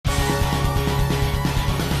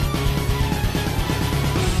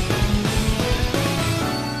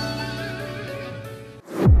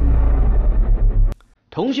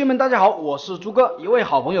同学们，大家好，我是猪哥。一位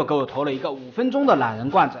好朋友给我投了一个5分钟的懒人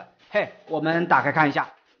罐子，嘿，我们打开看一下，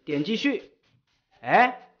点击去，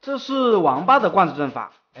哎，这是王八的罐子阵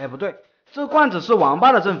法，哎，不对，这罐子是王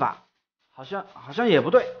八的阵法，好像也不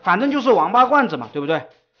对，反正就是王八罐子嘛，对不对？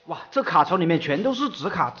哇，这卡槽里面全都是纸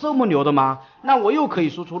卡，这么牛的吗？那我又可以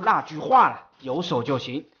说出那句话了，有手就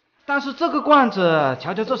行。但是这个罐子，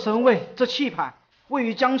瞧瞧这身位，这气派，位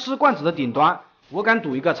于僵尸罐子的顶端。我敢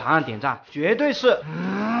赌一个长按点赞，绝对是，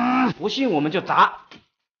不信我们就砸。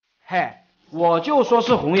嘿，我就说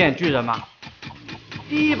是红眼巨人嘛。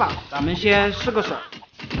第一把咱们先试个手。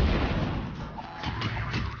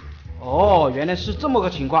哦，原来是这么个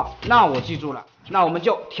情况，那我记住了。那我们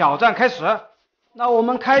就挑战开始。那我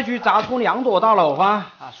们开局砸出2朵大脑花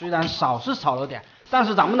啊，虽然少是少了点，但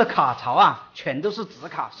是咱们的卡槽啊全都是纸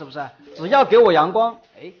卡，是不是？只要给我阳光，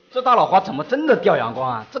哎，这大脑花怎么真的掉阳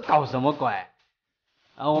光啊？这搞什么鬼？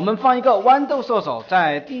我们放一个豌豆射手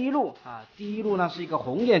在第一路啊，第一路呢是一个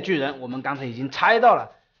红眼巨人，我们刚才已经猜到了。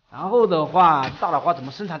然后的话，大脑花怎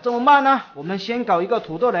么生产这么慢呢？我们先搞一个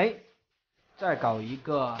土豆雷，再搞一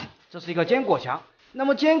个，这是一个坚果墙。那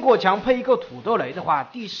么坚果墙配一个土豆雷的话，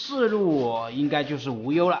第4路应该就是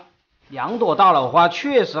无忧了。2朵大脑花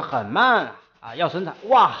确实很慢啊，要生产，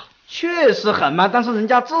哇，确实很慢，但是人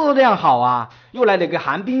家质量好啊。又来了一个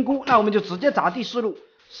寒冰菇，那我们就直接砸第4路。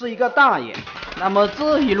是一个大爷，那么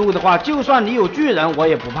这一路的话，就算你有巨人，我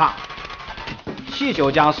也不怕。气球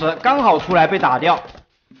僵尸刚好出来被打掉，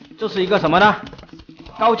这是一个什么呢？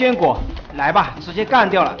高坚果，来吧，直接干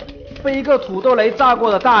掉了。被一个土豆雷炸过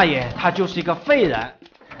的大爷，他就是一个废人。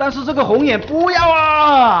但是这个红眼不要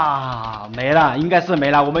啊，没了，应该是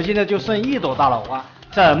没了。我们现在就剩1朵大脑花，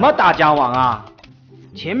怎么打姜王啊？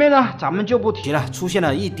前面呢，咱们就不提了，出现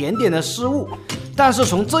了一点点的失误。但是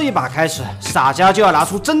从这一把开始，傻家就要拿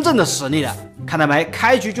出真正的实力了。看到没？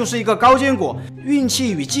开局就是一个高坚果，运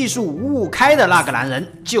气与技术五五开的那个男人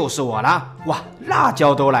就是我了。哇，辣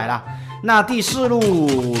椒都来了，那第4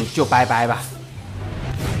路就拜拜吧。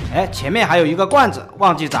哎，前面还有一个罐子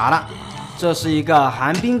忘记砸了，这是一个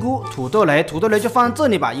寒冰菇土豆雷，土豆雷就放这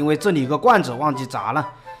里吧，因为这里有个罐子忘记砸了。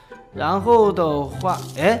然后的话，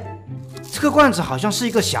哎，这个罐子好像是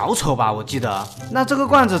一个小丑吧，我记得。那这个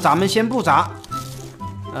罐子咱们先不砸。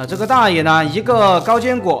这个大爷呢，一个高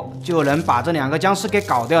坚果就能把这2个僵尸给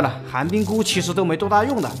搞掉了。寒冰菇其实都没多大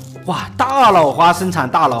用的。哇，大脑花生产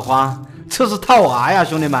大脑花，这是套娃呀，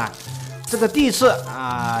兄弟们！这个地刺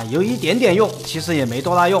啊，有一点点用，其实也没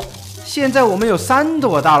多大用。现在我们有3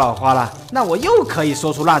朵大脑花了，那我又可以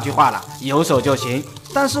说出那句话了，有手就行。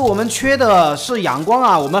但是我们缺的是阳光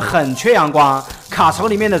啊，我们很缺阳光。卡槽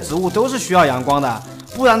里面的植物都是需要阳光的，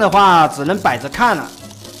不然的话只能摆着看了。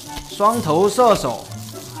双头射手。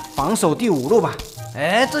防守第5路吧。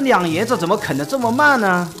哎，这2爷子怎么啃得这么慢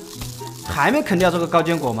呢？还没啃掉这个高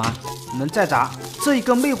坚果吗？我们再砸这一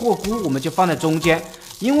个魅惑菇，我们就放在中间，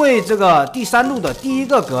因为这个第3路的第1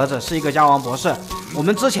个格子是一个姜王博士，我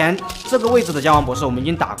们之前这个位置的姜王博士我们已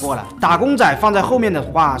经打过了，打工仔放在后面的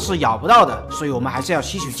话是咬不到的，所以我们还是要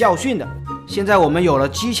吸取教训的。现在我们有了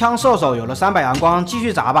机枪射手，有了300阳光，继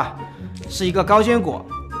续砸吧。是一个高坚果，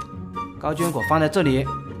高坚果放在这里。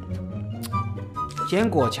坚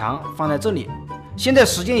果墙放在这里，现在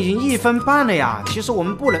时间已经1分半了呀。其实我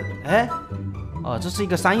们不能，哎，哦，这是一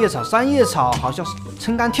个3叶草，3叶草好像是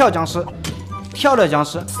撑杆跳僵尸，跳了僵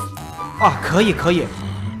尸，啊，可以，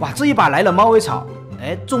哇，这一把来了猫尾草，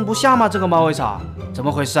哎，种不下吗？这个猫尾草怎么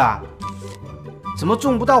回事啊？怎么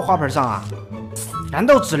种不到花盆上啊？难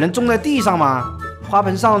道只能种在地上吗？花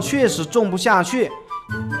盆上确实种不下去，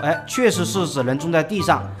哎，确实是只能种在地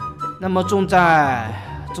上，那么种在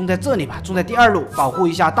这里吧，种在第2路，保护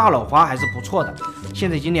一下大脑花还是不错的。现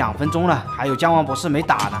在已经2分钟了，还有姜王博士没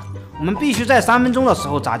打呢，我们必须在3分钟的时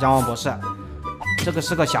候砸姜王博士。这个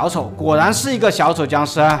是个小丑，果然是一个小丑僵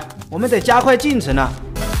尸，我们得加快进程了。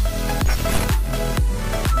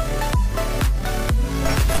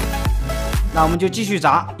那我们就继续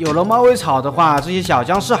砸，有了猫尾草的话，这些小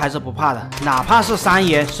僵尸还是不怕的，哪怕是3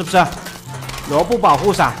爷，是不是？萝卜保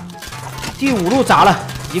护伞，第5路砸了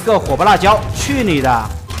一个火爆辣椒，去你的！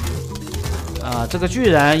这个巨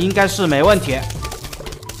人应该是没问题。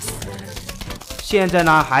现在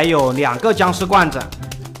呢还有2个僵尸罐子，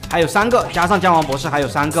还有3个，加上姜王博士还有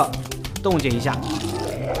3个，冻结一下。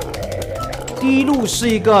第1路是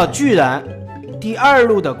一个巨人，第2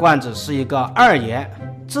路的罐子是一个2爷，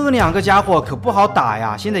这2个家伙可不好打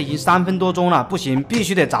呀。现在已经3分多钟了，不行，必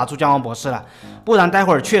须得砸出姜王博士了，不然待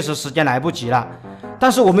会儿确实时间来不及了。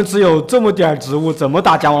但是我们只有这么点植物，怎么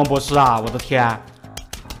打姜王博士啊？我的天！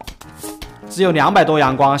只有200多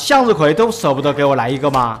阳光，向日葵都舍不得给我来一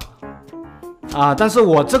个吗？但是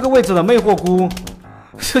我这个位置的魅惑菇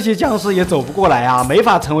这些僵尸也走不过来啊，没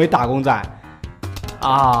法成为打工仔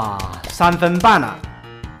啊。3分半了，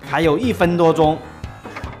还有1分多钟。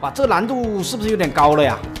哇，这难度是不是有点高了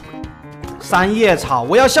呀？三叶草，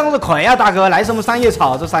我要向日葵啊，大哥，来什么三叶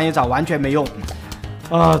草？这三叶草完全没用。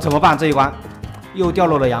怎么办？这一关又掉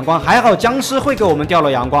落了阳光，还好僵尸会给我们掉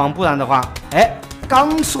了阳光，不然的话，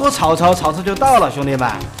刚说曹操就到了，兄弟们，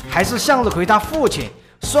还是向日葵他父亲。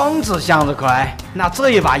双子向日葵，那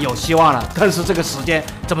这一把有希望了。但是这个时间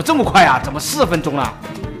怎么这么快啊？怎么4分钟了？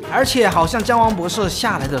而且好像姜王博士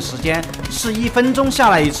下来的时间是1分钟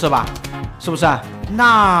下来一次吧？是不是？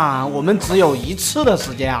那我们只有1次的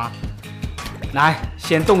时间啊！来，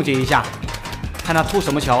先冻结一下，看他吐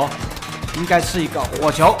什么球，应该是一个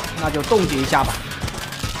火球，那就冻结一下吧。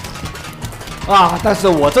啊！但是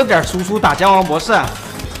我这点输出打姜王博士，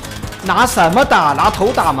拿什么打？拿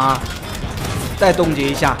头打吗？再冻结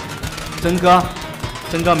一下，真哥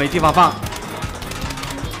没地方放，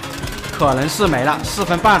可能是没了，4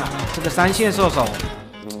分半了。这个3线射手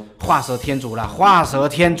画蛇添足了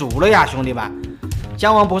呀，兄弟们！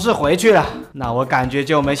姜王博士回去了，那我感觉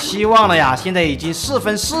就没希望了呀。现在已经4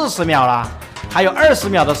分40秒了，还有20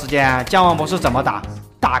秒的时间，姜王博士怎么打？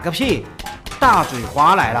打个屁！大嘴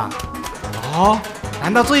花来了。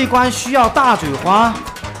难道这一关需要大嘴花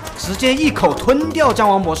直接一口吞掉姜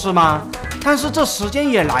王博士吗？但是这时间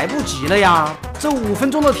也来不及了呀，这5分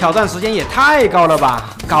钟的挑战时间也太高了吧，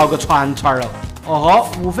高个串了。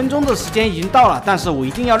5分钟的时间已经到了，但是我一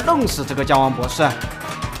定要弄死这个姜王博士。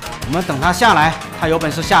我们等他下来，他有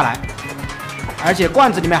本事下来，而且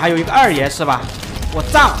罐子里面还有一个2爷是吧？我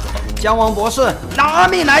炸姜王博士，拿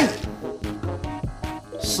命来！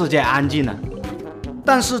世界安静了。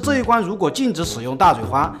但是这一关如果禁止使用大嘴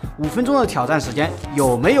花，5分钟的挑战时间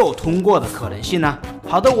有没有通过的可能性呢？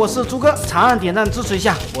好的，我是猪哥，长按点赞支持一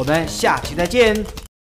下，我们下期再见。